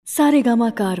सारेगामा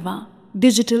कारवां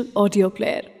digital audio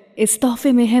player. इस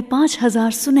तोहफे में है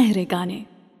 5000 सुनहरे गाने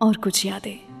और कुछ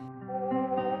यादें।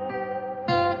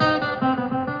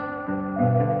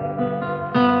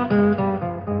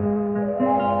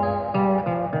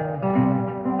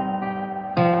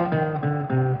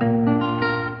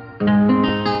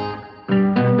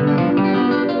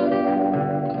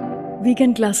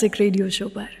 वीकेंड क्लासिक रेडियो शो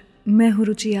पर मैं हूँ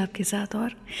रुचि आपके साथ,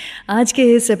 और आज के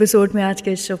इस एपिसोड में, आज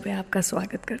के इस शो पे आपका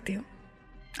स्वागत करती हूँ।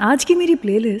 आज की मेरी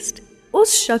प्लेलिस्ट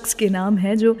उस शख्स के नाम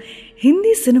है जो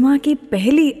हिंदी सिनेमा की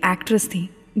पहली एक्ट्रेस थी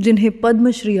जिन्हें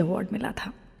पद्मश्री अवार्ड मिला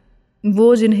था,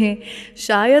 वो जिन्हें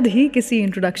शायद ही किसी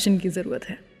इंट्रोडक्शन की ज़रूरत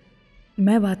है।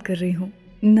 मैं बात कर रही हूँ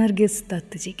नरगिस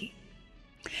दत्त जी की।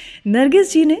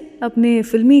 नरगिस जी ने अपने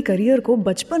फिल्मी करियर को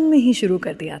बचपन में ही शुरू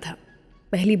कर दिया था।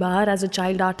 पहली बार एज अ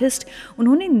चाइल्ड आर्टिस्ट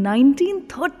उन्होंने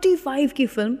 1935 की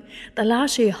फिल्म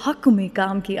तलाश-ए-हक में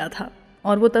काम किया था,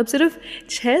 और वो तब सिर्फ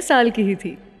 6 साल की ही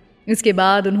थी। इसके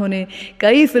बाद उन्होंने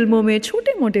कई फिल्मों में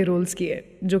छोटे मोटे रोल्स किए,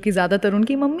 जो कि ज़्यादातर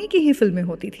उनकी मम्मी की ही फिल्में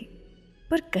होती थी।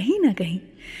 पर कहीं ना कहीं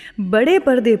बड़े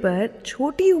पर्दे पर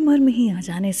छोटी उम्र में ही आ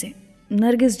जाने से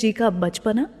नरगिस जी का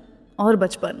बचपना और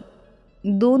बचपन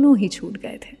दोनों ही छूट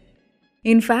गए थे।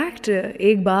 इनफैक्ट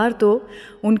एक बार तो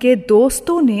उनके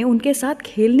दोस्तों ने उनके साथ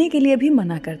खेलने के लिए भी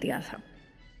मना कर दिया था।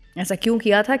 ऐसा क्यों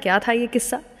किया था, क्या था ये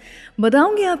किस्सा,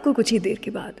 बताऊंगी आपको कुछ ही देर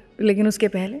के बाद। लेकिन उसके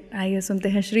पहले आइए सुनते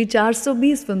हैं श्री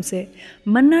 420 फिल्म से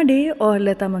मन्ना डे और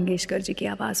लता मंगेशकर जी की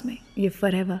आवाज़ में ये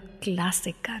फॉरएवर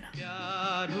क्लासिक गाना।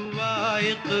 प्यार हुआ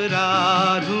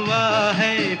इकरार हुआ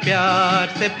है, प्यार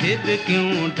से फिर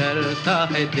क्यों डरता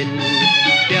है दिल।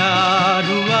 प्यार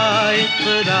हुआ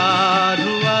इकरार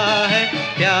हुआ है,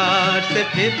 प्यार से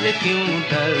फिर क्यों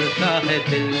डरता है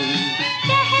दिल।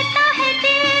 कहता है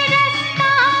दिल रास्ता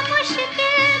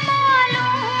मुश्किल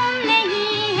मालूम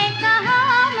नहीं है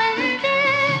कहाँ मंजिल।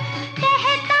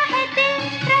 कहता है दिल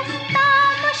रास्ता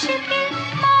मुश्किल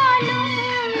मालूम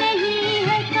नहीं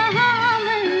है कहाँ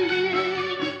मंजिल।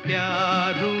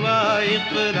 प्यार हुआ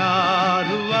इकरार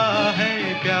हुआ है,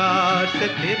 प्यार से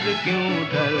फिर क्यों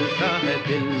डरता है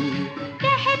दिल।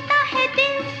 कहता है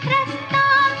दिल रास्ता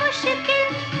मुश्किल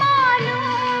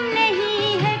मालूम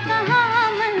नहीं है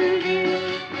कहाँ मंजिल।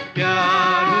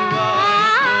 प्यार हुआ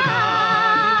इकरार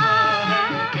हुआ है,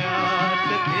 प्यार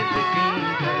से फिर क्यों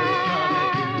डरता है दिल।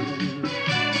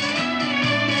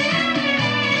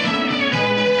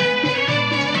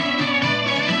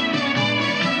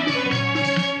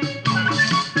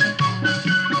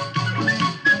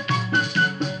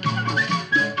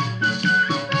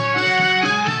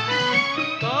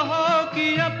 कहो कि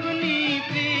अपनी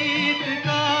प्रीत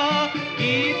का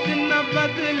गीत न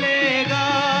बदलेगा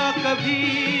कभी।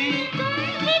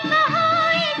 भी कहो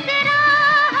इस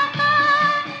राह का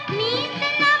मीत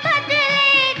न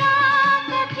बदलेगा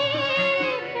कभी।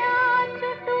 प्यार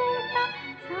जो टूटा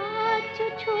साथ जो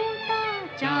छूटा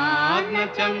चाँद न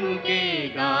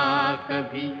चमकेगा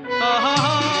कभी।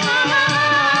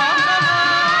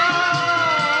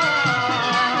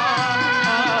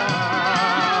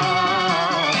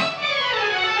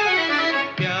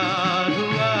 प्यार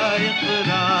हुआ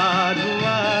इकरार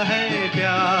हुआ है,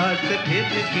 प्यार से फिर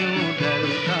क्यों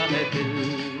डरता है दिल।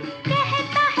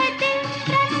 कहता है दिल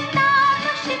रास्ता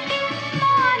मुश्किल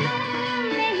मालूम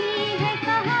नहीं है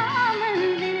कहाँ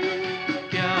मंजिल।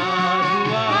 प्यार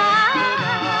हुआ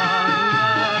इकरार हुआ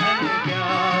है,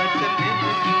 प्यार से फिर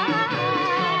क्यों डरता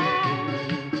है दिल।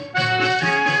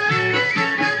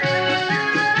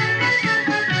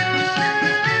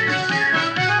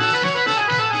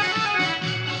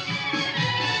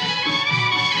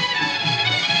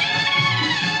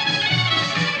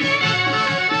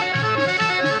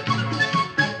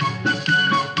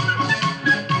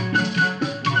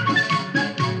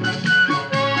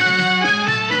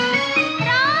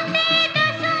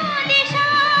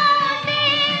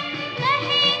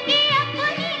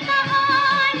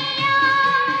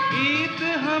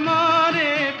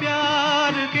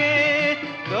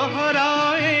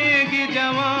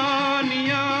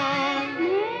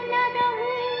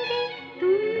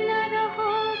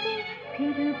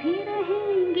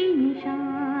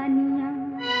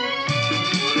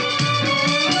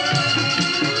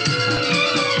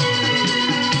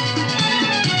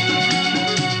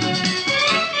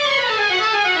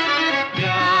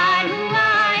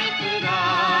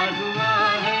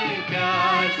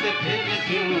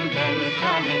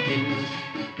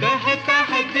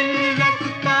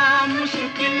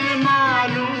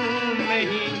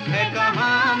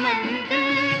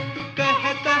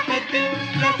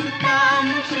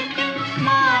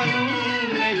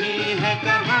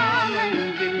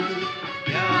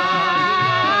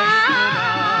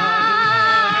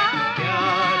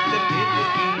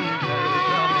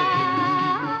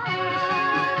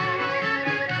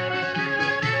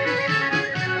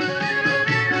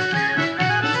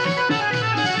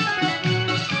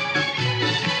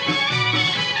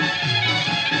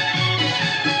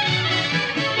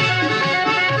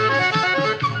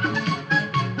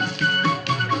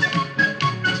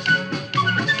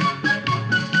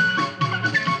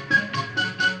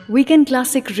 वीकेंड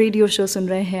क्लासिक रेडियो शो सुन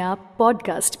रहे हैं आप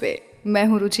पॉडकास्ट पे। मैं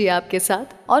हूँ रुचि आपके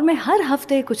साथ और मैं हर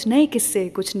हफ्ते कुछ नए किस्से,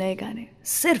 कुछ नए गाने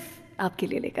सिर्फ आपके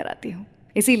लिए लेकर आती हूँ।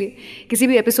 इसीलिए किसी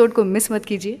भी एपिसोड को मिस मत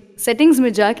कीजिए। सेटिंग्स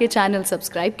में जाके चैनल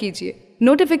सब्सक्राइब कीजिए,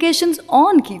 नोटिफिकेशंस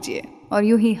ऑन कीजिए और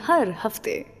यूं ही हर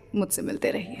हफ्ते मुझसे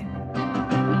मिलते रहिए।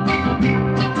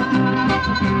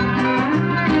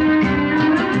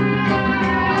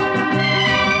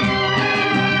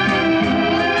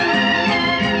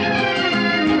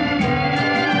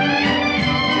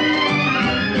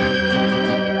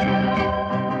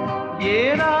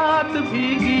 ये रात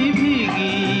भीगी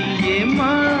भीगी ये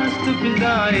मस्त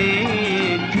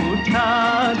फिजाएं, उठा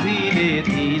धीरे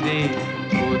धीरे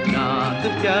वो चांद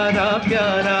प्यारा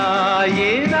प्यारा।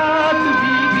 ये रात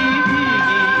भीगी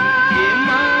भीगी ये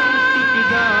मस्त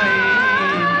फिजाएं,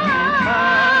 उठा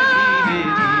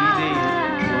धीरे धीरे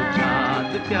वो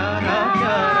चांद प्यारा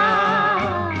प्यारा।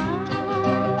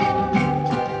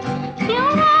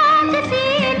 क्यों आग सी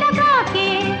लगा के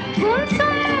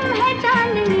गुमसुम है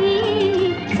चांदनी,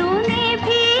 सोने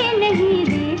भी नहीं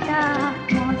देता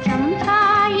मौसम का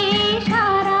ये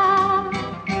इशारा।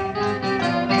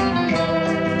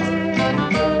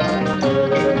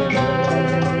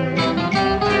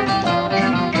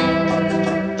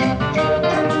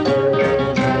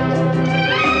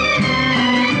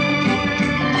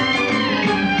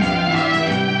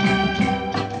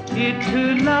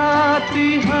 इठलाती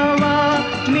हवा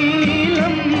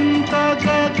नीलम का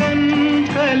गगन,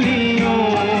 कलियों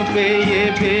पे ये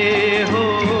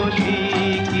बेहोशी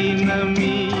की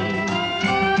नमी।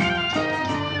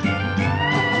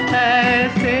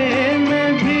 ऐसे में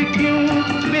भी क्यों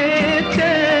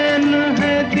बेचैन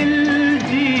है दिल,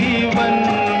 जीवन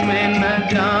में न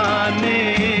जाने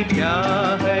क्या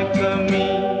है कमी।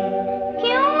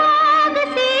 क्यों आग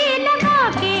सी लगा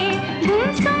के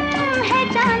गुमसुम है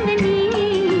चांदनी,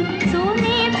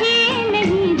 सोने भी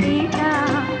नहीं देता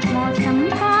मौसम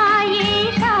का ये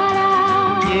इशारा।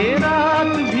 ये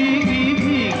रात भीगी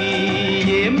भीगी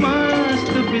ये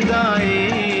मस्त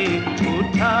फिजाएं,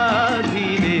 उठा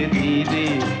धीरे धीरे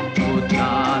वो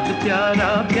चांद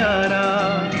प्यारा प्यारा।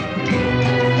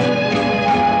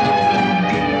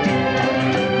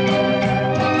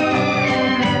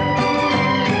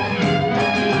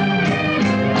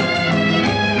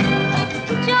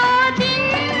 जो दिन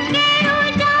के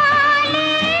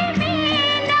उजाले में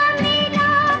न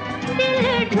मिला, दिल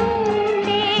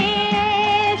ढूंढे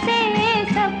ऐसे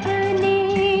सपने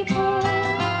को।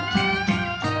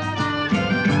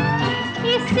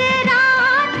 इस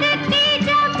रात की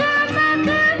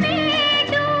जगमग में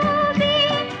डूबी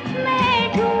मैं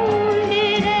ढूंढ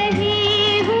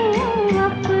रही हूँ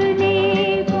अपने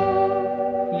को।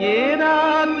 ये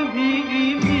रात भीगी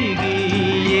भीगी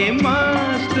ये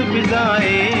मस्त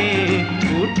फिजाएं,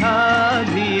 उठा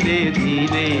धीरे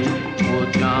धीरे वो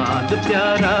चांद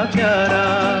प्यारा प्यारा।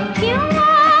 क्यों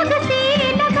आग सी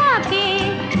लगा के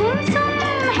गुमसुम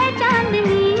है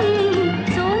चांदनी,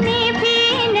 सोने भी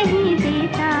नहीं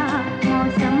देता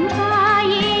मौसम का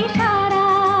ये इशारा।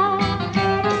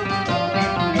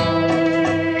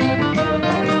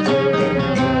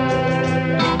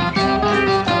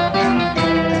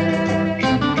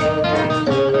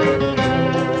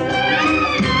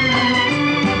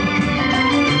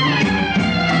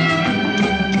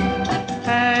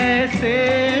 ऐसे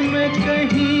में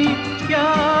कहीं क्या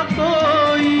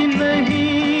कोई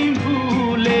नहीं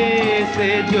भूले से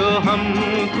जो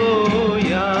हमको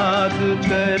याद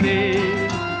करे।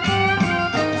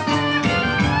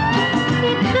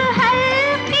 एक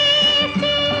हल्की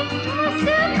सी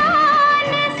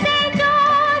मुस्कान से जो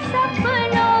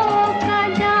सपनों का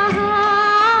जहां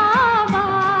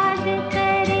आबाद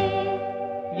करे।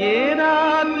 ये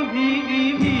रात भीगी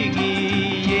भीगी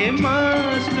ये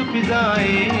मस्त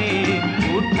फिजाएं,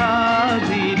 उठा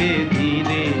धीरे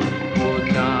धीरे वो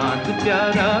चांद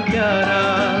प्यारा प्यारा।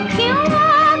 क्यों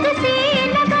आग सी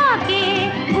लगा के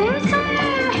गुमसुम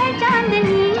है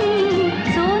चांदनी,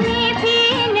 सोने भी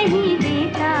नहीं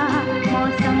देता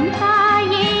मौसम का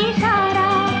ये इशारा।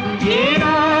 ये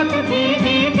रात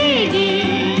भीगी भीगी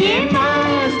ये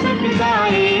मस्त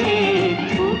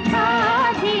फिजाएं, उठा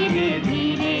धीरे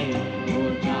धीरे वो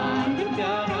चांद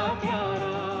प्यारा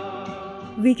प्यारा।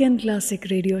 वीकेंड क्लासिक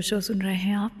रेडियो शो सुन रहे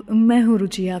हैं आप। मैं हूँ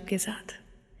रुचि आपके साथ।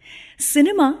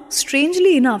 सिनेमा स्ट्रेंजली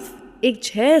इनफ एक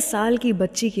 6 साल की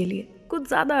बच्ची के लिए कुछ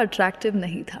ज़्यादा अट्रैक्टिव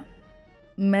नहीं था।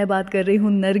 मैं बात कर रही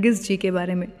हूँ नरगिस जी के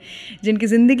बारे में, जिनकी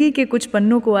ज़िंदगी के कुछ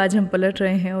पन्नों को आज हम पलट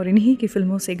रहे हैं और इन्हीं की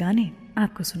फिल्मों से गाने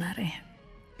आपको सुना रहे हैं।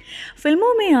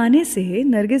 फिल्मों में आने से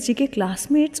नरगिस जी के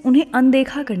क्लासमेट्स उन्हें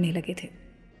अनदेखा करने लगे थे।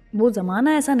 वो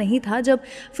ज़माना ऐसा नहीं था जब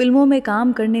फिल्मों में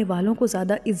काम करने वालों को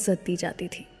ज़्यादा इज्जत दी जाती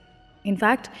थी।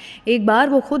 इनफैक्ट एक बार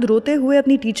वो खुद रोते हुए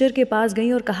अपनी टीचर के पास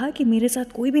गई और कहा कि मेरे साथ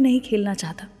कोई भी नहीं खेलना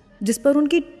चाहता, जिस पर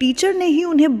उनकी टीचर ने ही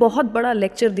उन्हें बहुत बड़ा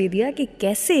लेक्चर दे दिया कि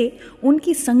कैसे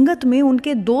उनकी संगत में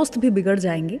उनके दोस्त भी बिगड़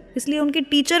जाएंगे। इसलिए उनकी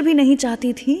टीचर भी नहीं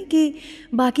चाहती थी कि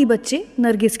बाकी बच्चे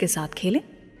नरगिस के साथ खेलें।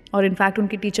 और इनफैक्ट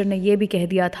उनकी टीचर ने यह भी कह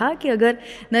दिया था कि अगर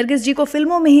नरगिस जी को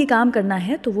फिल्मों में ही काम करना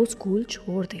है तो वो स्कूल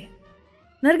छोड़ दें।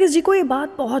 नरगिस जी को ये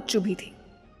बात बहुत चुभी थी।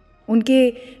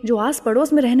 उनके जो आस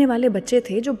पड़ोस में रहने वाले बच्चे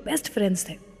थे, जो बेस्ट फ्रेंड्स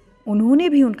थे, उन्होंने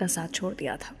भी उनका साथ छोड़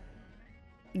दिया था।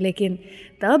 लेकिन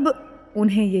तब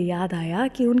उन्हें ये याद आया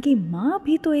कि उनकी माँ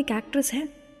भी तो एक एक्ट्रेस है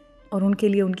और उनके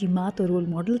लिए उनकी माँ तो रोल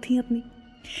मॉडल थी अपनी।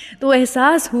 तो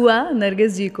एहसास हुआ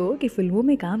नरगिस जी को कि फिल्मों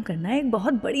में काम करना एक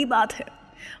बहुत बड़ी बात है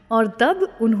और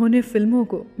तब उन्होंने फिल्मों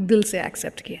को दिल से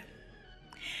एक्सेप्ट किया।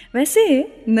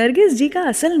 वैसे नरगिस जी का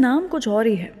असल नाम कुछ और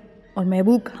ही है और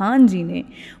महबूब खान जी ने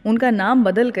उनका नाम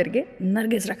बदल करके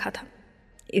नरगिस रखा था।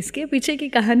 इसके पीछे की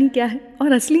कहानी क्या है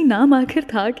और असली नाम आखिर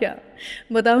था क्या,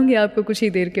 बताऊंगी आपको कुछ ही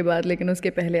देर के बाद। लेकिन उसके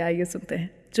पहले आइए सुनते हैं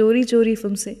चोरी चोरी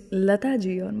फिल्म से लता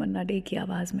जी और मन्ना डे की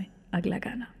आवाज़ में अगला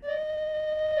गाना।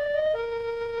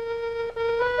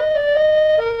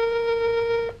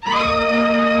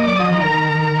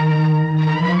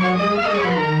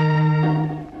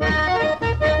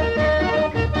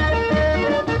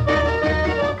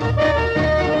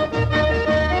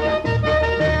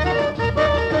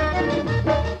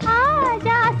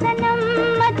 सनम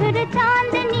मधुर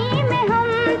चांदनी में हम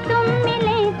तुम मिले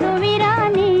तो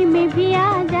वीराने में भी आ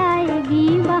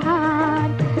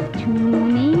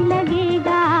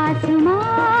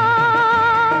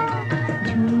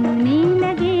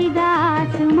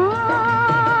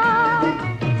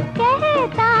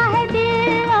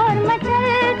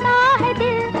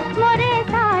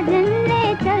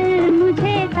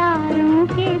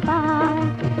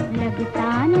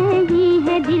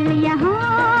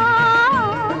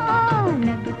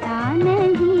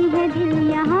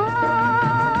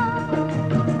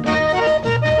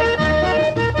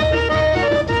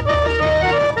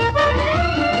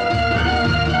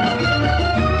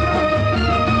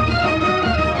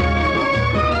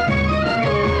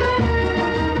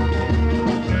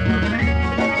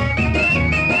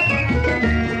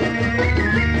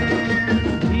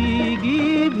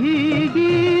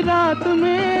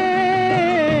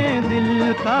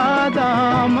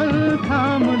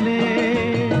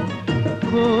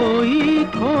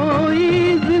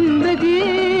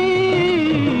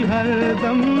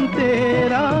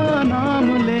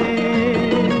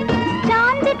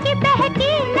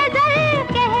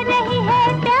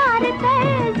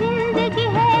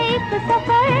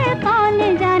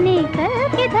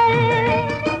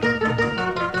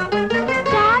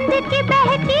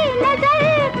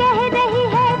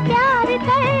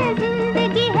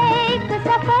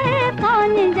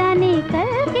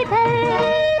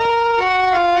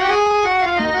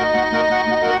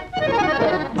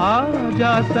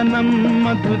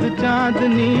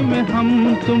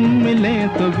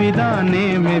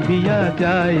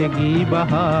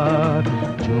बहार।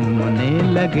 झूमने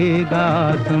लगेगा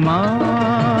आसमां,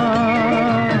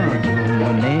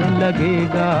 झूमने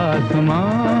लगेगा आसमां।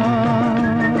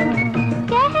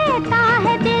 कहता है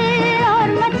दिल और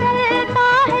मचलता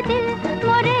है दिल,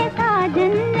 मोरे साजन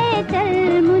ले चल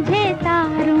मुझे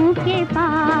तारों के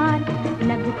पार।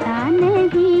 लगता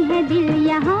नहीं है दिल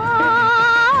यहाँ,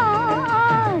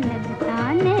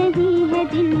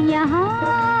 दिल यहाँ।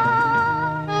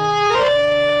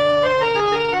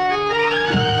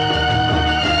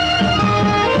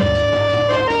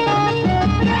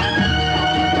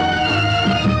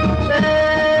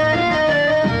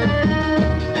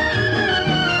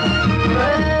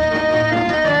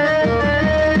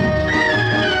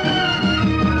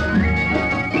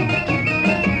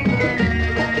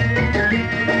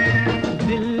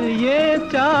 दिल ये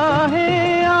चाहे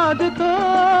आज तो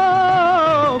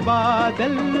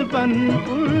बादल बन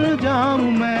उड़ जाऊं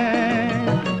मैं,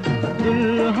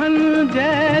 दुल्हन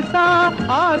जैसा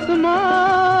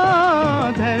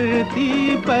आसमां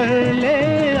धरती पर ले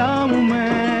आऊं मैं।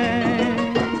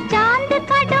 चांद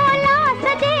का डोला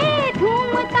सजे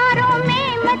धूम तारों में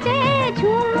मचे,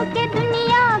 झूम के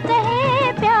दुनिया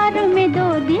कहे प्यार में दो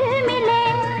दिल मिले।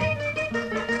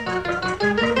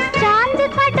 चांद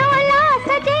का डोला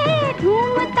सजे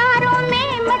धूम तारों में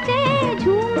मचे,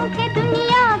 झूम के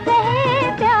दुनिया कहे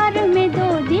प्यार में दो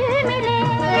दिल मिले।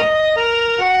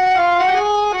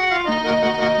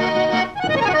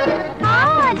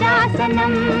 आजा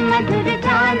सनम मधुर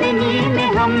चांदनी में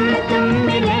हम तुम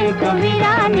मिले तो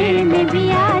वीराने में भी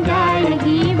आ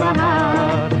जाएगी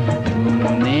बहार।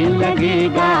 झूमने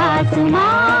लगेगा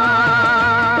आसमां,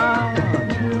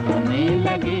 झूमने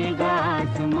लगेगा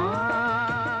आसमां।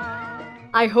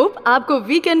 आई होप आपको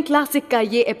वीकेंड क्लासिक का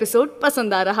ये एपिसोड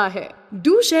पसंद आ रहा है.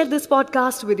 Do share this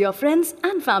podcast with your friends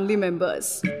and family members.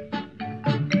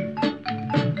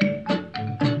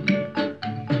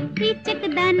 इचक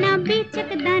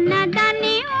दाना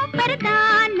दाने ऊपर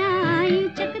दाना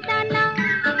इचक दाना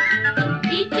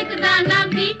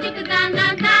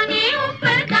दाने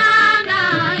ऊपर दाना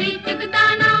इचक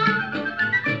दाना.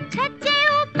 छज्जे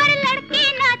ऊपर लड़के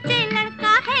नाचे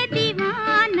लड़का है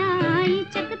दीवाना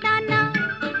इचक दाना.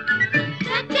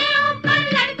 छज्जे ऊपर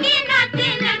लड़के नाचे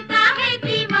लड़का है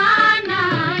दीवाना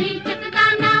इचक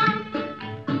दाना.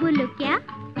 बोलो क्या?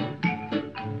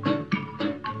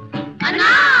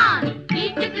 अनार.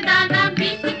 इचक दाना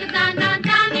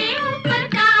दाने ऊपर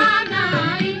दाना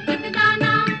इचक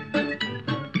दाना.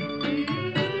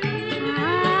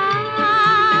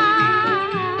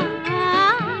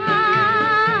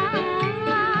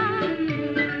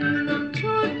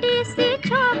 छोटी सी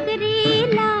छोकरी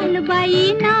लाल बाई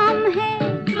नाम है.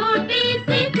 छोटी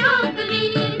सी छोकरी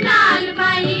लाल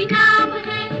बाई नाम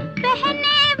है.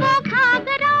 पहने वो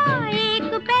घाघरा एक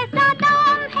पैसा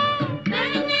दाम है.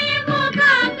 पहने वो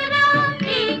घाघरा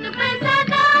एक पैसा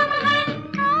दाम है.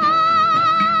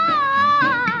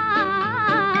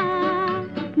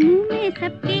 मुंह में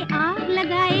सबके आग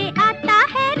लगाए आता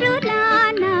है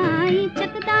रुलाना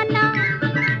इचक दाना.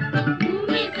 मुंह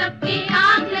में सबके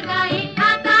आग लगाए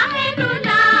आता है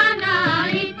रुलाना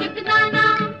इचक दाना.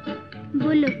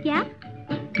 बोलो क्या?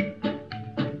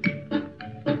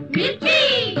 मिर्ची.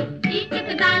 इचक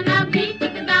दाना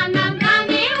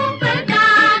दाने ऊपर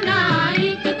दाना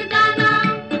इचक दाना.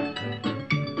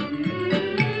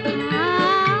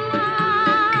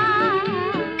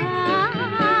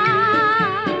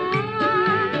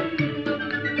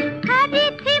 हरी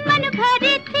थी मन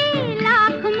भरी थी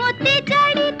लाख मोती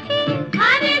जड़ी थी.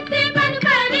 हरी थी मन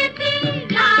भरी थी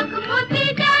लाख मोती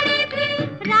जड़ी थी.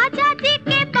 राजा जी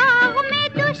के बाग में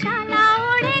दुशाला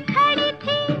ओढ़े खड़ी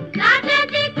थी. राजा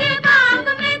जी के बाग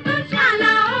में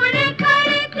दुशाला ओढ़े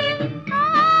खड़ी थी.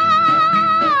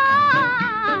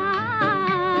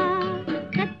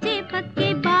 कच्चे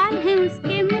पक्के बाल हैं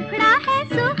उसके मुखड़ा है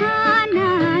सुहाना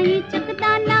इचक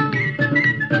दाना.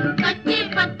 कच्चे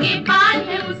पक्के बाल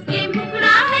है उसके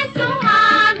मुखड़ा है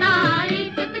सुहाना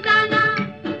इचक दाना.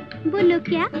 बोलो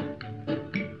क्या?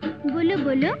 बोलो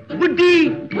बुड्ढी.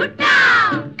 भुट्टा.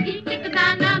 इचक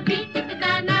दाना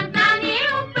दाने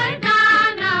ऊपर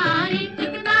दाना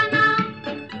इचक दाना.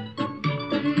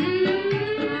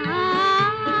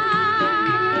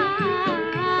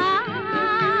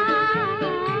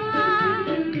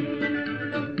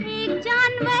 एक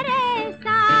जानवर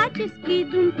ऐसा जिसकी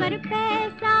तुम पर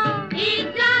पैसा. एक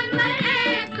जानवर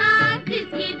ऐसा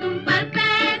जिसकी तुम पर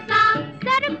पैसा.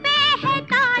 सर पे है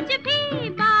ताज भी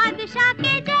बादशाह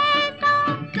के जैसा.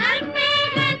 सर पे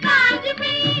है ताज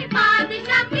भी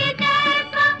बादशाह के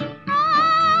जैसा.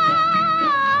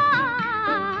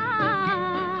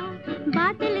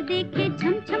 बादल देखे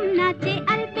झमझम नाचे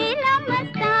अलबेला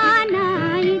मस्ताना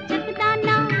इचक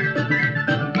दाना.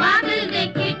 बादल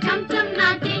देखे झमझम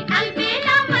नाचे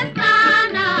अलबेला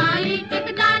मस्ताना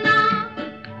इचक दाना.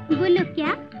 बोलो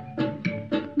क्या?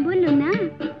 बोलो ना.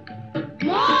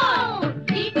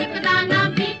 इचक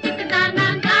दाना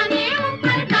दाने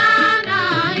ऊपर दाना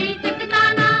इचक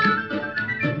दाना.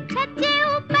 छज्जे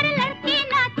ऊपर लड़के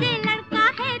नाचे लड़का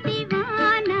है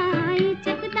दीवाना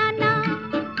इचक दाना.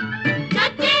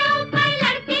 छज्जे ऊपर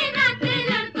लड़के नाचे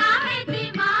लड़का है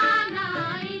दीवाना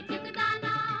इचक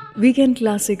दाना. वीकेंड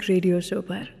क्लासिक रेडियो शो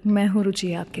पर मैं हूँ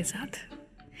रुचि आपके साथ.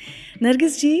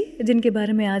 नरगिस जी जिनके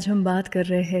बारे में आज हम बात कर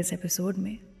रहे हैं इस एपिसोड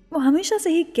में, वो हमेशा से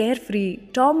ही केयर फ्री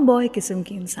टॉम बॉय किस्म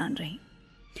की इंसान रहीं.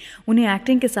 उन्हें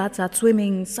एक्टिंग के साथ साथ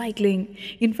स्विमिंग, साइकिलिंग,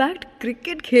 इनफैक्ट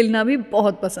क्रिकेट खेलना भी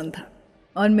बहुत पसंद था.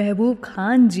 और महबूब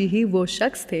खान जी ही वो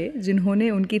शख्स थे जिन्होंने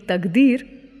उनकी तकदीर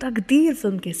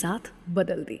फिल्म के साथ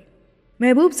बदल दी.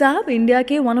 महबूब साहब इंडिया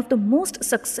के one of the most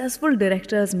successful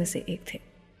directors में से एक थे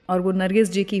और वो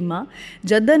नरगिस जी की माँ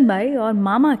जद्दन बाई और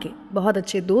मामा के बहुत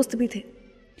अच्छे दोस्त भी थे.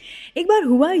 एक बार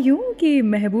हुआ यूं कि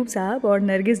महबूब साहब और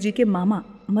नरगिस जी के मामा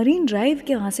मरीन ड्राइव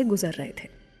के वहाँ से गुजर रहे थे.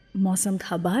 मौसम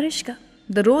था बारिश का.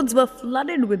 The roads were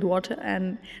flooded with water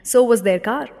and so was there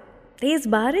car. तेज़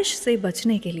बारिश से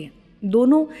बचने के लिए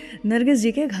दोनों नरगिस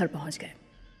जी के घर पहुँच गए.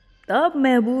 तब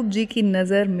महबूब जी की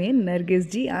नज़र में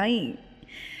नरगिस जी आईं.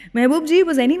 महबूब जी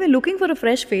was anyway looking for a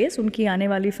fresh face उनकी आने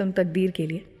वाली फिल्म तकदीर के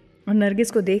लिए. और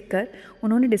नरगिस को देखकर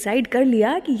उन्होंने डिसाइड कर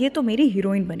लिया कि ये तो मेरी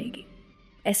हीरोइन बनेगी.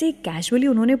 ऐसे ही कैजुअली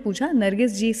उन्होंने पूछा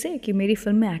नरगिस जी से कि मेरी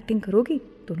फिल्म में एक्टिंग करोगी,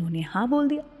 तो उन्होंने हाँ बोल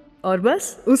दिया. और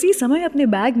बस उसी समय अपने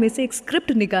बैग में से एक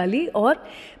स्क्रिप्ट निकाली और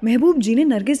महबूब जी ने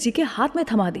नरगिस जी के हाथ में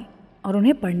थमा दी और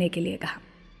उन्हें पढ़ने के लिए कहा.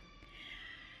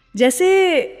 जैसे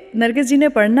नरगिस जी ने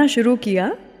पढ़ना शुरू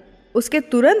किया, उसके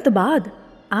तुरंत बाद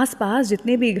आसपास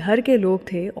जितने भी घर के लोग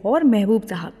थे और महबूब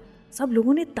साहब, सब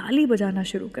लोगों ने ताली बजाना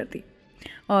शुरू कर दी।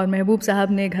 और महबूब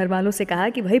साहब ने घर वालों से कहा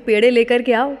कि भाई पेड़े लेकर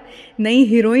के आओ, नई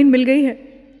हीरोइन मिल गई है।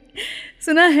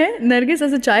 सुना है Nargis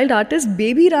as a child artist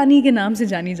Baby Rani के नाम से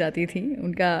जानी जाती थी।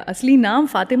 उनका असली नाम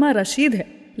फातिमा रशीद है,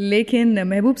 लेकिन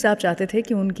महबूब साहब चाहते थे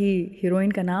कि उनकी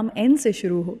हीरोइन का नाम एन से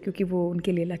शुरू हो, क्योंकि वो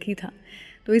उनके लिए लकी था।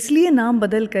 तो इसलिए नाम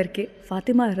बदल करके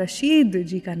फातिमा रशीद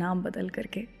जी का नाम बदल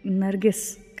करके नरगिस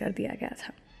कर दिया गया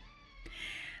था।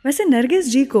 वैसे नरगिस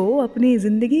जी को अपनी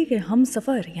ज़िंदगी के हम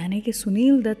सफ़र यानी कि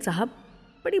सुनील दत्त साहब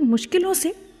बड़ी मुश्किलों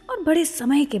से और बड़े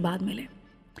समय के बाद मिले।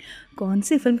 कौन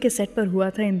सी फिल्म के सेट पर हुआ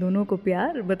था इन दोनों को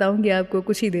प्यार, बताऊंगी आपको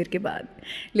कुछ ही देर के बाद।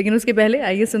 लेकिन उसके पहले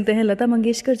आइए सुनते हैं लता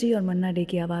मंगेशकर जी और मन्ना डे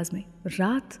की आवाज़ में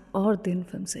रात और दिन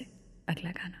फिल्म से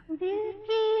अगला गाना। दिल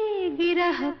की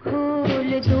गिरह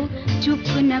खोल दो, चुप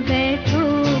न बैठो,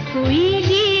 कोई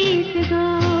गीत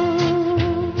गाओ।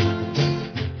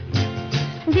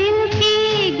 दिल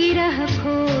की गिरह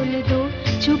खोल दो,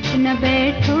 चुप न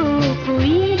बैठो,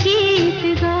 कोई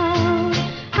गीत गाओ।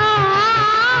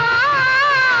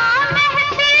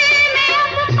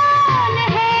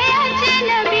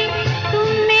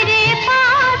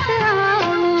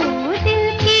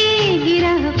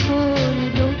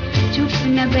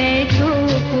 बैठो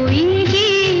कोई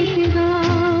गीत गाओ।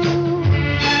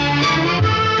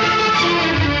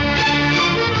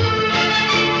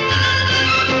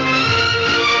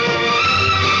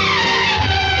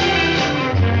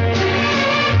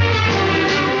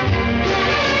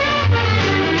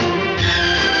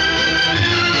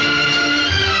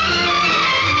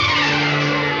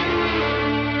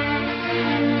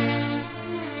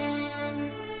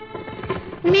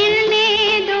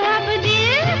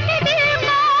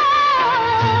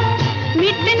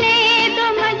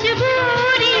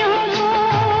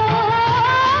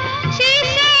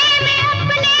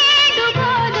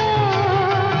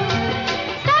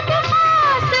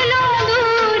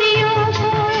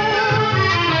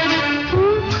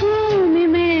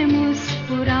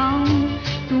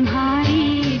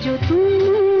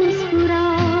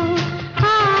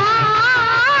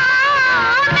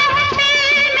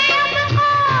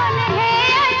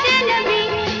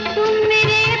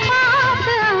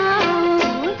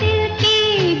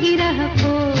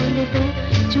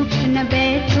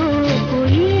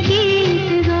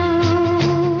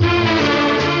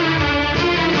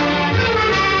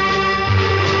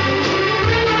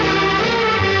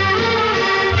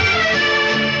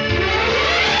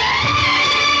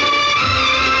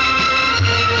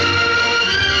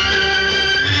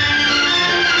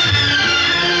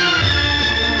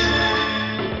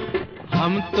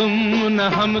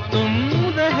 हम तुम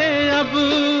रहे अब,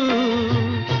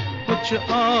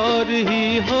 कुछ और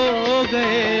ही हो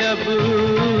गए अब।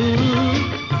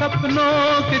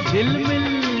 सपनों के झिलमिल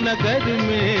नगर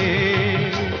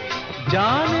में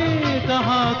जाने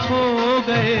कहाँ खो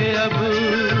गए अब।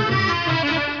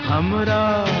 हम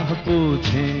राह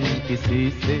पूछें किसी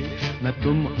से, न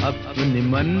तुम अपनी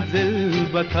मंजिल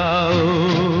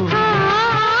बताओ।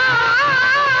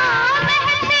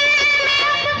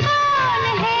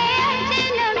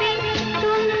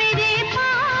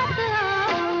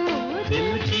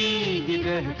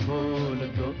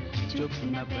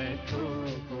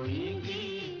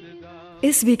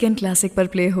 इस वीकेंड क्लासिक पर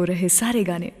प्ले हो रहे सारे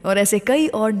गाने और ऐसे कई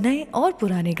और नए और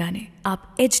पुराने गाने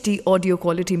आप HD ऑडियो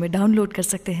क्वालिटी में डाउनलोड कर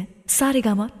सकते हैं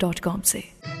saregama.com से।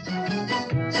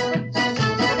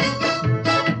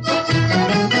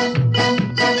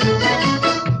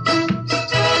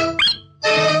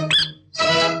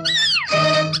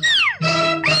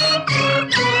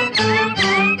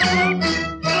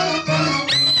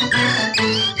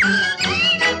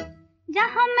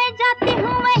 जहाँ मैं जाती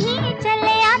हूँ वहीं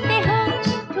चले आते हो,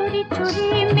 चोरी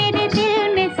चोरी मेरे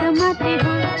दिल में समाते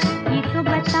हो। ये तो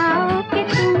बताओ कि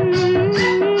तुम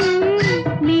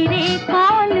मेरे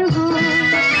कौन हो।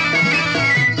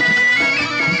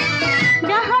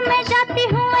 जहाँ मैं जाती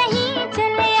हूँ वहीं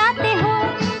चले आते हो,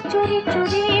 चोरी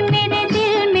चोरी मेरे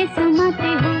दिल में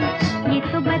समाते हो। ये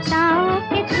तो बताओ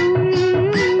कि तुम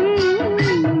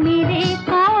मेरे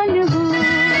कौन हो।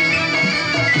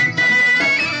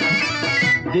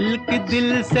 दिल की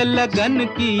दिल से लगन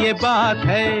की ये बात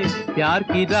है, प्यार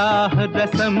की राह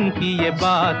रस्म की ये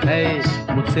बात है।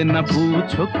 मुझसे न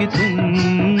पूछो कि तुम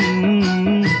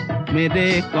मेरे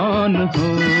कौन हो।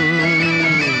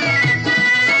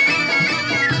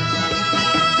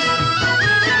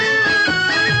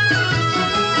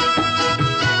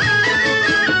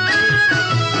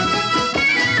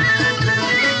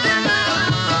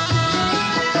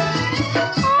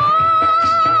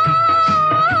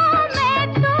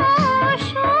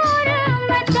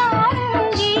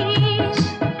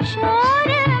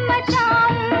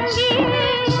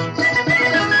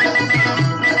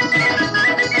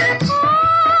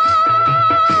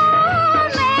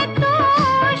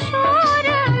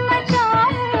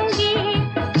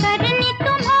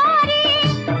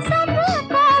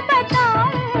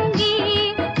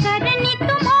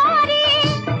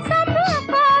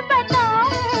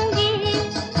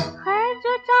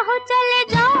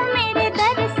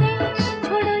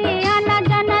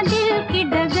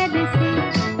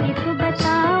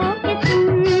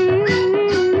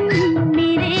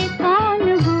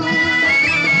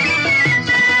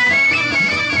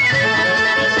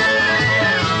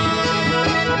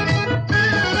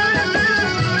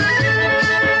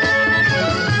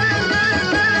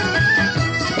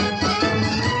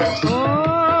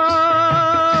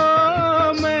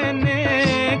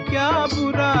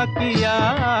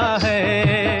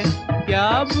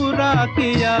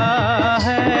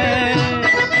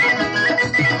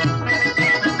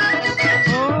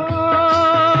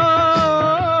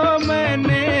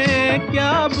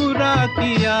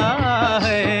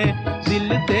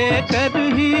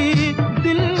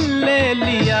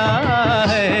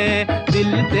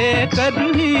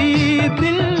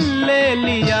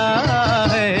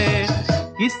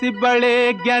 किसी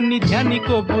बड़े ज्ञानी ध्यानी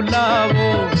को बुलाओ,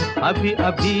 अभी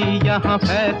अभी यहाँ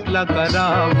फैसला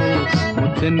कराओ।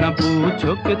 मुझसे न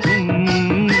पूछो कि तुम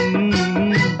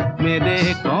मेरे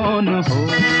कौन हो।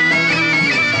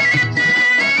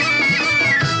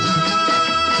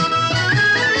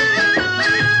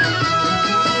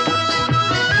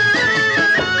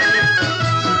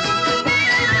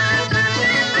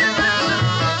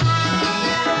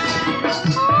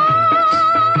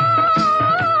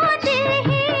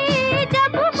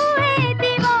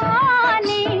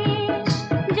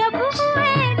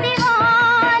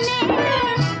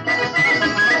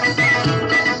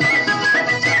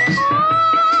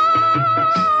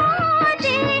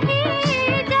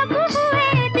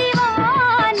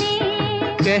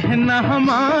 कहना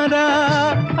हमारा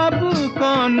अब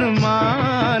कौन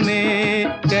माने,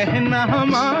 कहना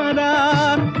हमारा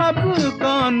अब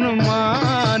कौन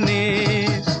माने।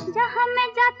 जहाँ मैं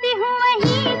जाती हूँ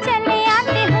वहीं चले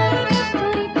आते हो,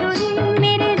 चोरी चोरी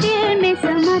मेरे दिल में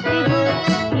समाते हो।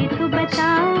 ये तो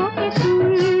बताओ कि तुम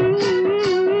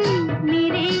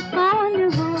मेरे कौन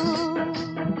हो।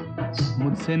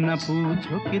 मुझसे न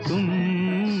पूछो कि तुम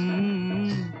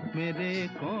मेरे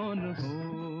कौन हो।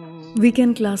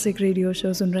 वीकेंड क्लासिक रेडियो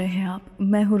शो सुन रहे हैं आप।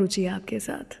 मैं हूँ रुचि आपके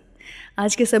साथ।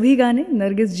 आज के सभी गाने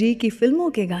नरगिस जी की फिल्मों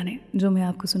के गाने जो मैं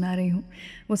आपको सुना रही हूँ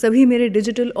वो सभी मेरे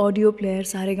डिजिटल ऑडियो प्लेयर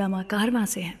सारेगामा कारवां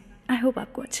से हैं। आई होप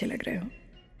आपको अच्छे लग रहे हो।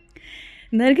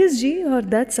 नरगिस जी और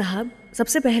दत्त साहब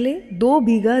सबसे पहले 2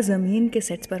 बीघा ज़मीन के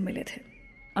सेट्स पर मिले थे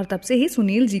और तब से ही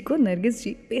सुनील जी को नरगिस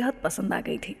जी बेहद पसंद आ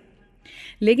गई थी।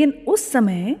 लेकिन उस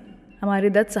समय हमारे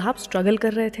दत्त साहब स्ट्रगल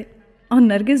कर रहे थे और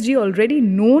नरगिस जी ऑलरेडी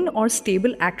नोन और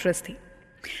स्टेबल एक्ट्रेस थी।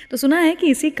 तो सुना है कि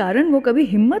इसी कारण वो कभी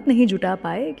हिम्मत नहीं जुटा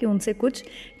पाए कि उनसे कुछ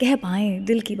कह पाएँ,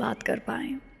 दिल की बात कर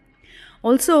पाएँ।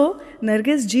 ऑल्सो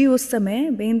नरगिस जी उस समय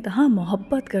बेइंतहा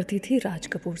मोहब्बत करती थी राज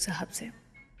कपूर साहब से,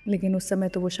 लेकिन उस समय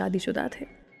तो वो शादीशुदा थे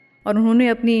और उन्होंने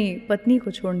अपनी पत्नी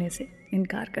को छोड़ने से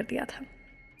इनकार कर दिया था।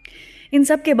 इन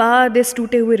सब के बाद, इस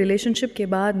टूटे हुए रिलेशनशिप के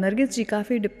बाद नरगिस जी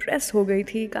काफ़ी डिप्रेस हो गई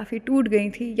थी, काफ़ी टूट गई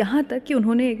थी, यहाँ तक कि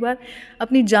उन्होंने एक बार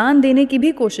अपनी जान देने की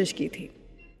भी कोशिश की थी।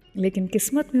 लेकिन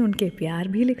किस्मत में उनके प्यार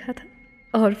भी लिखा था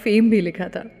और फेम भी लिखा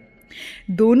था।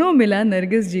 दोनों मिला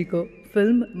नरगिस जी को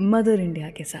फिल्म मदर इंडिया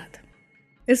के साथ।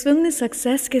 इस फिल्म ने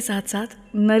सक्सेस के साथ साथ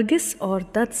नरगिस और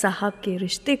दत्त साहब के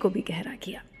रिश्ते को भी गहरा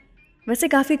किया। वैसे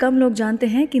काफ़ी कम लोग जानते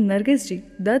हैं कि नरगिस जी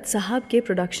दत्त साहब के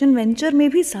प्रोडक्शन वेंचर में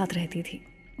भी साथ रहती थी।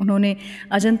 उन्होंने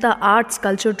अजंता आर्ट्स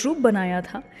कल्चर ट्रूप बनाया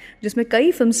था जिसमें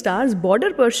कई फिल्म स्टार्स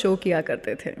बॉर्डर पर शो किया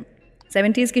करते थे।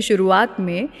 70s की शुरुआत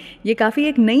में ये काफ़ी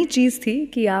एक नई चीज़ थी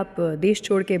कि आप देश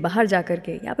छोड़ के बाहर जा कर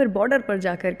के या फिर बॉर्डर पर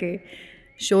जा कर के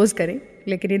शोज़ करें,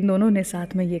 लेकिन इन दोनों ने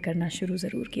साथ में ये करना शुरू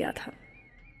ज़रूर किया था।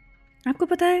 आपको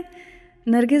पता है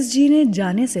नरगिस जी ने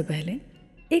जाने से पहले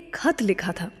एक खत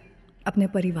लिखा था अपने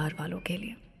परिवार वालों के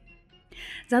लिए।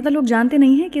 ज़्यादा लोग जानते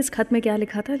नहीं हैं कि इस खत में क्या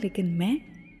लिखा था, लेकिन मैं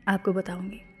आपको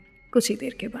बताऊंगी कुछ ही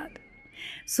देर के बाद।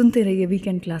 सुनते रहिए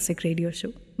वीकेंड क्लासिक रेडियो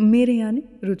शो मेरे यानी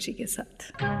रुचि के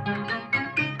साथ।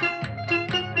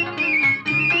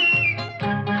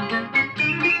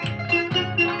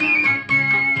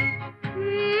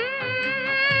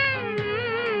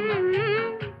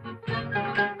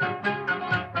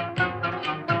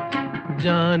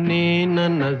 जाने न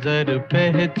नजर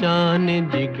पहचाने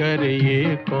जिगर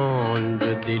ये कौन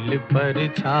जो दिल पर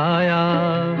छाया।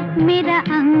 मेरा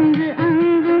अंग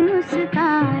अंग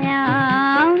मुस्काया,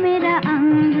 मेरा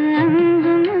अंग अंग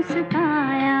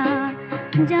मुस्काया।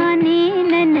 जाने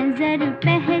न नजर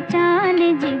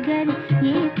पहचाने जिगर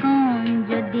ये कौन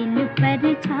जो दिल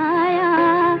पर छाया।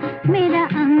 मेरा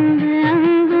अंग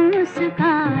अंग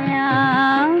मुस्काया,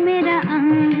 मेरा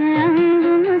अंग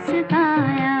अंग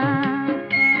मुस्काया।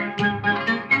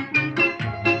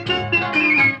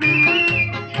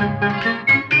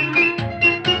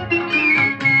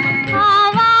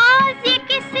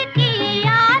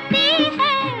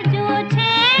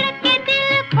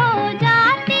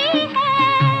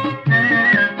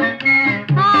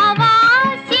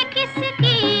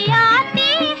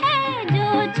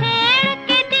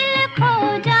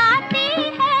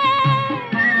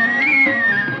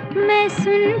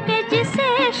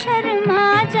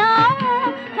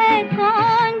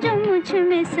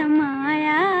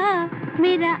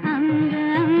 मेरा अंग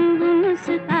अंग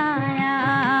मुस्काया,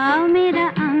 मेरा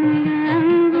अंग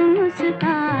अंग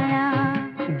मुस्काया।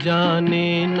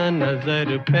 जाने न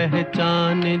नजर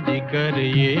पहचाने जिगर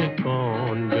ये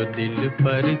कौन जो दिल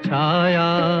पर छाया।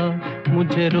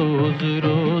 मुझे रोज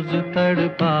रोज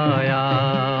तड़पाया,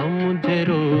 मुझे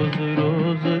रोज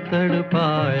रोज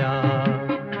तड़पाया।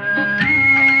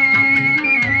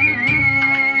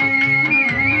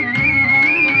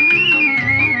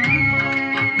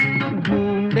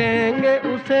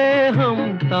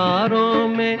 तारों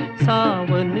में,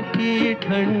 सावन की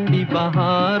ठंडी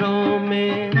बहारों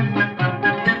में।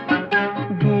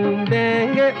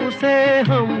 ढूंढेंगे उसे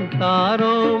हम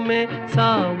तारों में,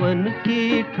 सावन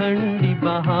की ठंडी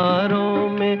बहारों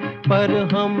में। पर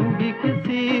हम भी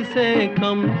किसी से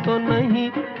कम तो नहीं,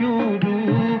 क्यों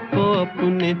रूप को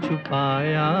अपने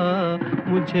छुपाया।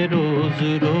 मुझे रोज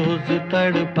रोज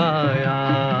तड़पाया,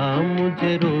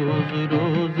 मुझे रोज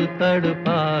रोज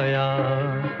तड़पाया।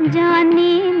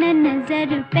 जाने न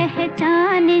नजर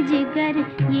पहचान जिगर,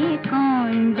 ये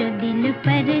कौन जो दिल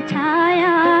पर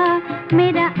छाया।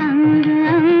 मेरा अंग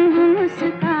अंग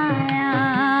मुस्काया,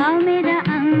 मेरा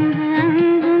अंग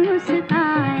अंग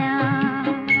मुस्काया।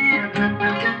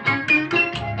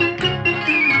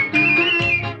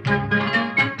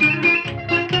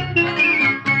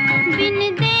 बिन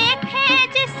देखे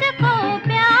जिसको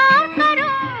प्यार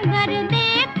करूं, गर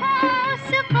देखूं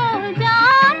उसको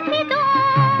जान भी दूं।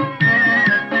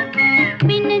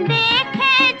 बिन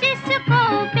देखे जिसको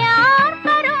प्यार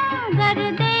करूं, गर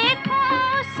देखूं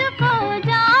उसको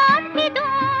जान भी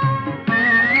दूं।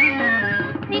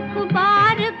 एक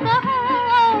बार कहूं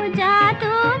ओ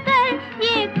जादूगर,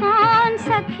 ये कौन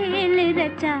सा खेल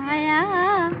रचाया।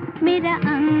 मेरा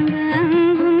अंग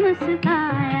अंग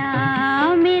मुस्काया,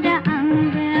 मेरा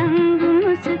अंग अंग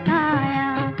मुस्काया।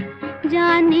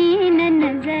 जाने न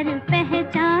नजर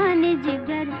पहचान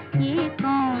जिगर, ये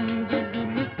कौन जो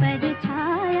दिल पर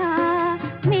छाया।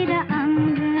 मेरा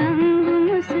अंग अंग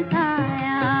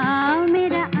मुस्काया,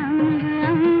 मेरा अंग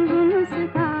अंग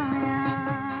मुस्काया।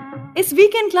 इस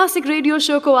वीकेंड क्लासिक रेडियो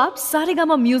शो को आप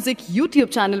सारेगामा म्यूजिक यूट्यूब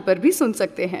चैनल पर भी सुन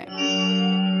सकते हैं।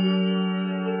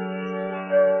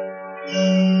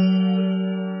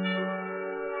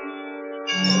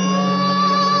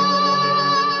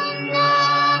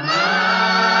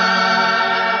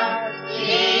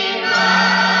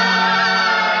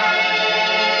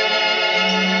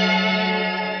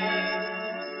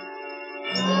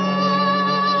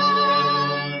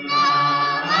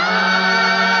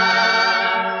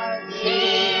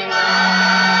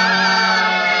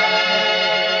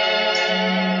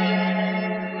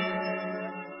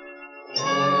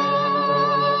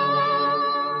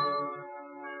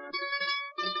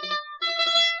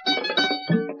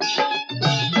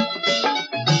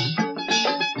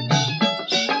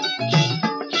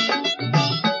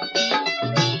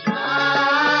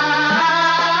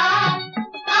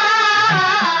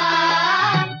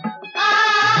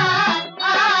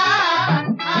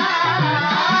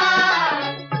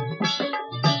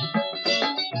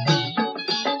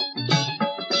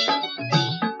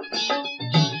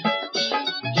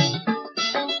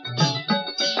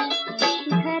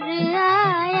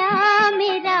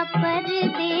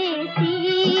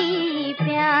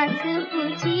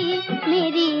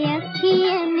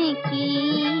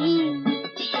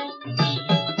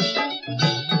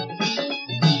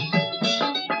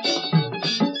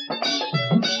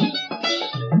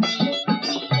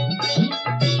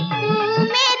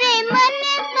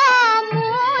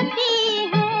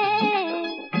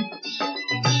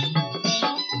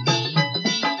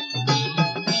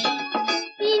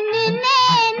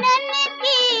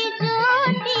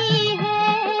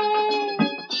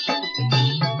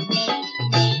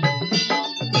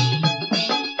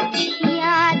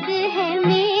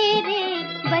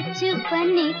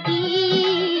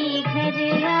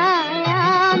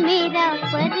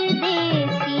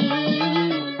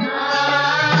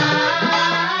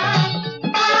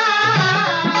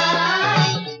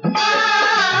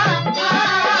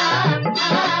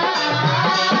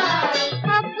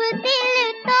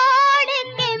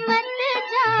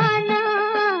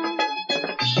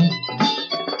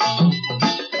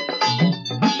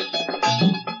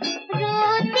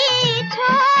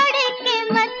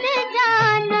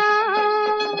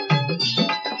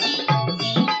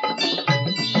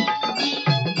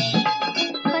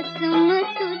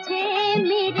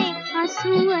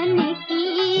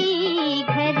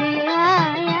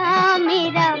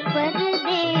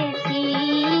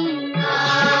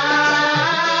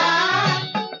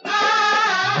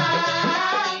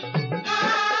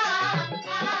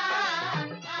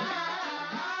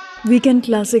 वीकेंड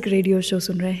क्लासिक रेडियो शो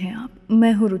सुन रहे हैं आप।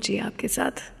 मैं हूँ रुचि आपके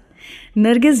साथ।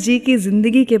 नरगिस जी की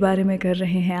ज़िंदगी के बारे में कर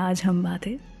रहे हैं आज हम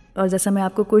बातें। और जैसा मैं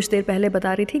आपको कुछ देर पहले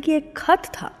बता रही थी कि एक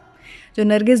खत था जो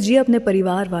नरगिस जी अपने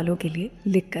परिवार वालों के लिए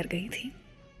लिख कर गई थी।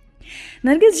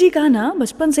 नरगिस जी का ना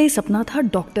बचपन से ही सपना था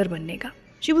डॉक्टर बनने का।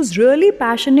 She was really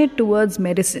passionate towards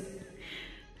medicine.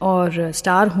 और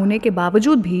स्टार होने के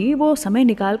बावजूद भी वो समय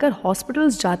निकाल कर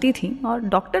हॉस्पिटल्स जाती थी और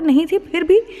डॉक्टर नहीं थी फिर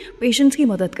भी पेशेंट्स की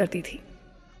मदद करती थी।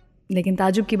 लेकिन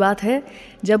ताजुब की बात है,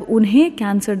 जब उन्हें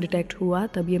कैंसर डिटेक्ट हुआ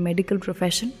तब ये मेडिकल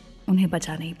प्रोफेशन उन्हें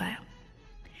बचा नहीं पाया।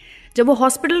 जब वो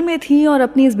हॉस्पिटल में थी और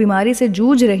अपनी इस बीमारी से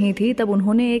जूझ रही थी, तब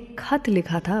उन्होंने एक खत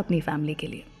लिखा था अपनी फैमिली के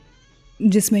लिए,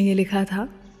 जिसमें ये लिखा था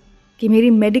कि मेरी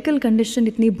मेडिकल कंडीशन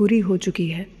इतनी बुरी हो चुकी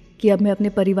है कि अब मैं अपने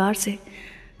परिवार से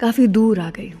काफ़ी दूर आ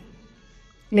गई हूँ।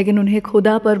 लेकिन उन्हें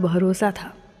खुदा पर भरोसा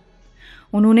था।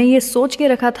 उन्होंने ये सोच के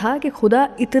रखा था कि खुदा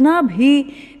इतना भी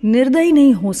निर्दयी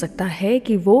नहीं हो सकता है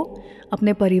कि वो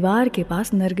अपने परिवार के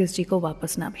पास नरगिस जी को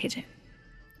वापस ना भेजें।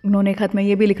 उन्होंने खत में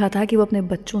ये भी लिखा था कि वो अपने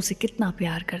बच्चों से कितना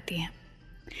प्यार करती हैं।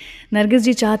 नरगिस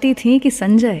जी चाहती थी कि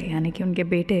संजय यानी कि उनके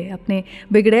बेटे अपने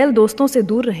बिगड़ैल दोस्तों से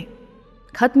दूर रहें।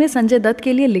 खत में संजय दत्त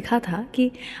के लिए लिखा था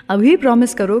कि अभी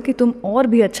प्रॉमिस करो कि तुम और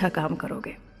भी अच्छा काम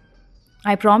करोगे।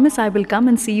 I promise I will come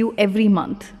and see you every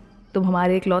month. तुम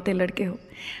हमारे इकलौते लड़के हो,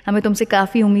 हमें तुमसे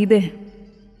काफ़ी उम्मीदें हैं।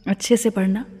 अच्छे से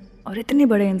पढ़ना और इतने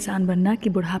बड़े इंसान बनना कि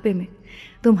बुढ़ापे में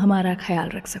तुम हमारा ख्याल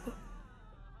रख सको।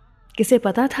 किसे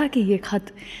पता था कि ये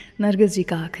खत नरगिस जी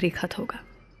का आखिरी खत होगा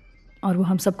और वो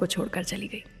हम सबको छोड़कर चली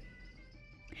गई।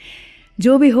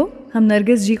 जो भी हो, हम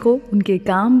नरगिस जी को, उनके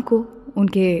काम को,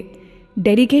 उनके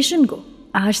डेडिकेशन को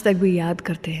आज तक भी याद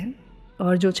करते हैं।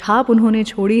 और जो छाप उन्होंने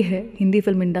छोड़ी है हिंदी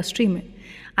फिल्म इंडस्ट्री में,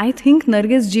 आई थिंक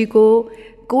नरगिस जी को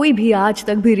कोई भी आज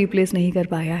तक भी रिप्लेस नहीं कर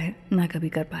पाया है, ना कभी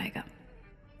कर पाएगा।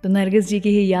 तो नरगिस जी की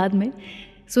ही याद में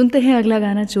सुनते हैं अगला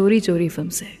गाना चोरी चोरी फिल्म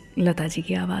से, लता जी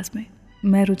की आवाज़ में।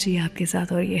 मैं रुचि आपके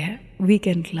साथ और ये है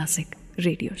वीकेंड क्लासिक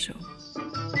रेडियो शो।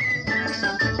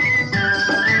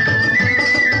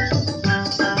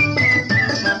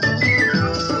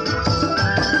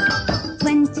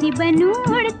 पंछी बनूं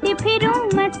उड़ती फिरूं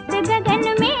मस्त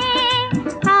गगन में,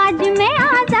 आज मैं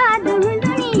आजाद हूँ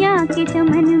दुनिया के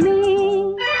चमन में।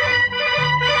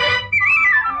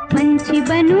 पंछी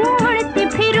बनूं उड़ती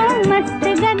फिरूं मस्त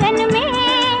गगन में,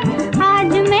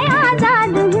 आज मैं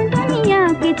आजाद हूँ दुनिया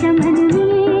के चमन में।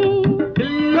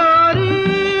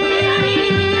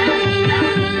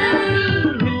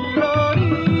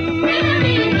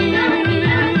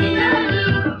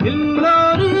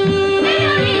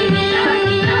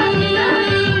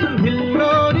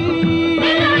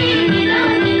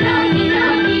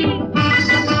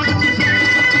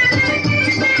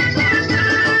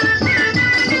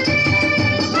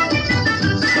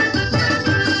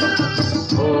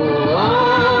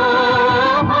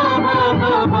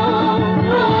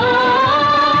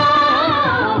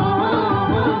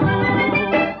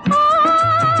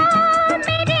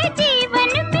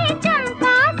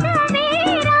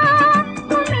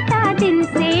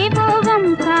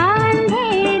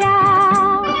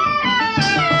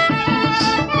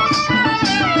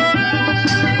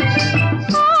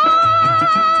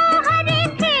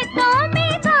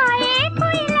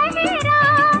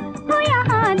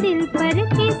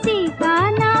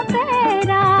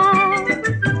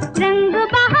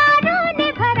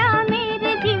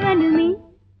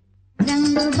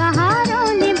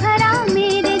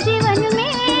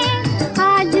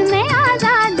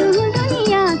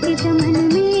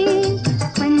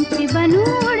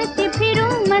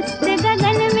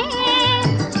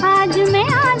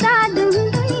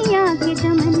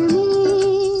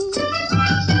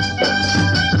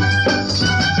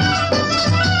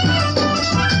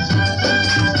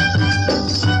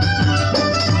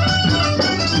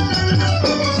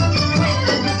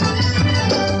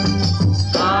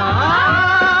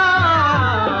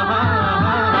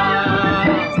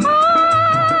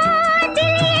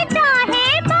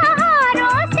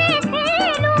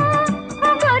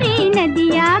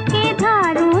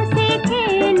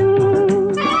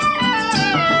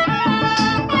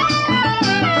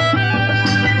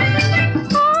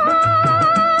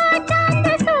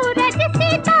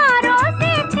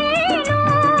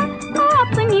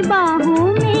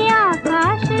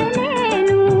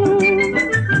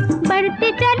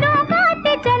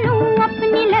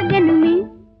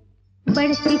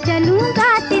 बढ़ती चलूं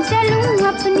गाती चलूं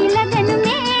अपनी लगन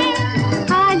में,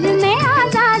 आज मैं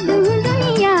आजाद हूँ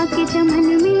दुनिया के चमन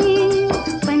में।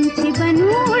 पंछी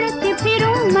बनूं उड़ती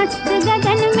फिरूं मस्त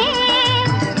गगन में,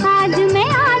 आज मैं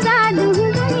आजाद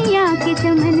हूँ दुनिया के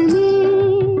चमन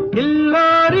में।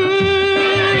 हिल्लोरी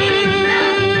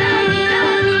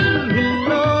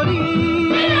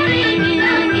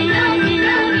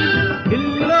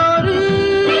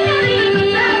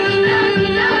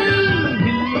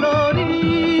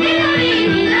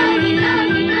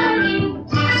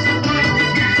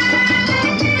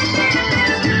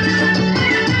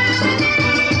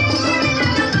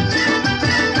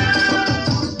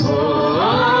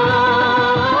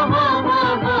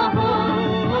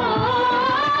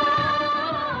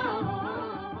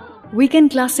वीकेंड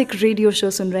क्लासिक रेडियो शो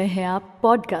सुन रहे हैं आप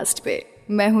पॉडकास्ट पे।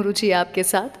 मैं हूँ रुचि आपके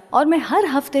साथ और मैं हर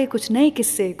हफ्ते कुछ नए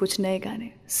किस्से, कुछ नए गाने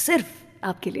सिर्फ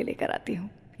आपके लिए लेकर आती हूँ।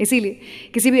 इसीलिए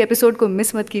किसी भी एपिसोड को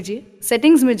मिस मत कीजिए।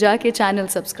 सेटिंग्स में जाके चैनल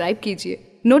सब्सक्राइब कीजिए,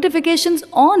 नोटिफिकेशंस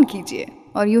ऑन कीजिए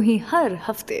और यूं ही हर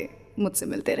हफ्ते मुझसे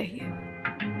मिलते रहिए।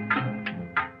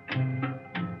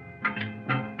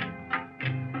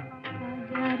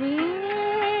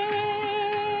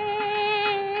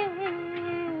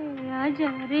 आजा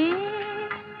रे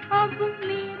अब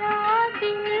मेरा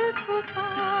दिल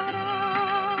पुकारा,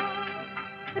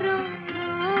 रो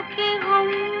रो के हम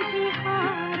भी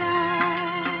हारा,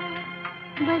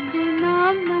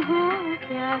 बदनाम न हो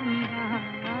प्यार मेरा।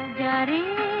 आजा रे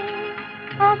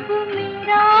अब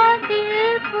मेरा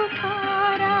दिल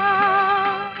पुकारा,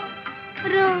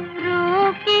 रो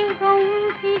रो के हम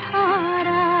भी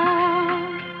हारा,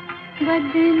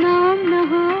 बदनाम न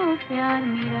हो प्यार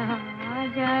मेरा।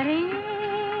 आजा रे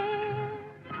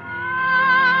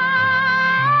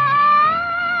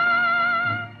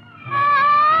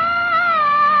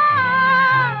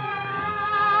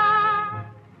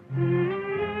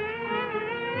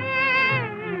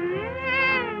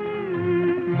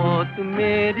मौत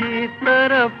मेरी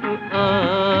तरफ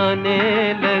आने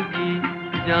लगी,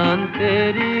 जान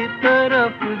तेरी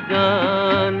तरफ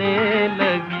जाने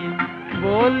लगी।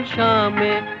 बोल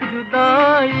शामे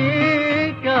जुदाई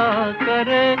क्या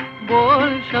करे,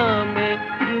 बोल शामे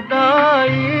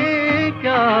जुदाई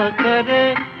क्या करे।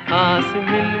 आस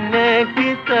मिलने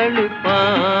की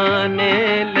तड़पाने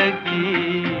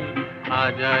लगी।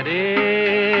 आजा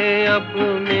रे अब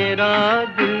मेरा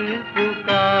दिल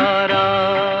पुकारा,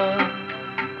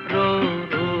 रो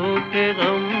रो के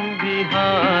गम भी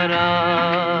हारा,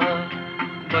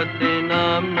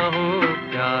 बदनाम न हो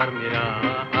प्यार मेरा।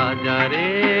 आजा रे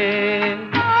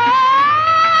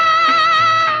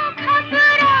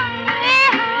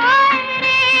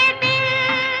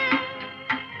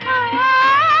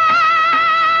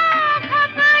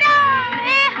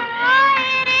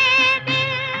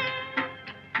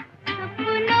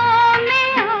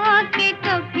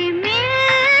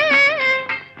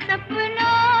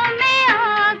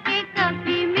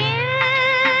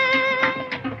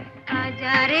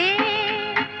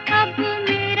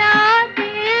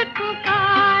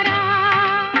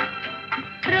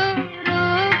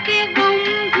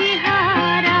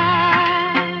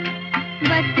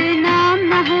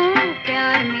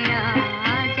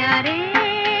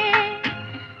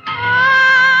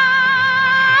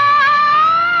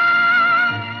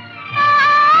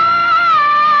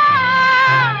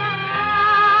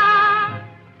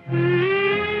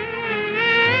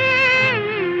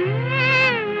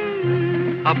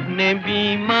अपने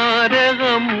बीमार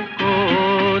गम को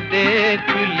देख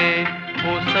ले,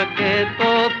 हो सके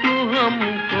तो तू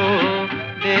हमको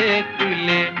देख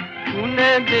ले।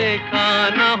 तूने देखा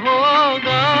न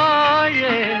होगा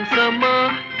ये समा,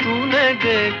 तूने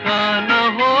देखा न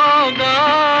होगा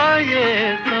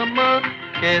ये समा,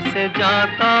 कैसे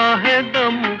जाता है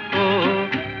दम को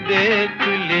देख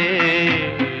ले।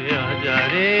 आजा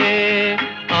रे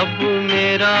अब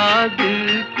मेरा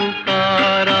दिल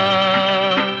पुकारा,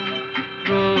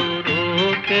 रो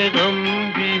रो के गम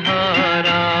भी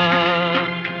हारा,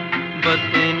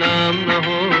 बदनाम न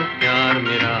हो प्यार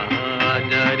मेरा।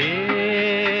 आजा रे।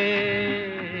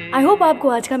 आई होप आपको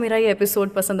आज का मेरा ये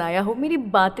एपिसोड पसंद आया हो, मेरी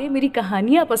बातें, मेरी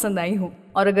कहानियां पसंद आई हो।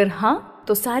 और अगर हाँ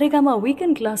तो Saregama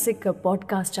weekend classic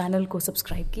podcast channel को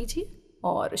सब्सक्राइब कीजिए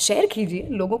और शेयर कीजिए,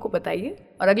 लोगों को बताइए।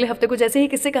 और अगले हफ्ते कुछ ऐसे ही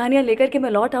किस्से कहानियां लेकर के मैं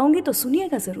लौट आऊंगी, तो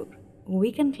सुनिएगा जरूर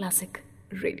वीकेंड क्लासिक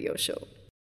रेडियो शो।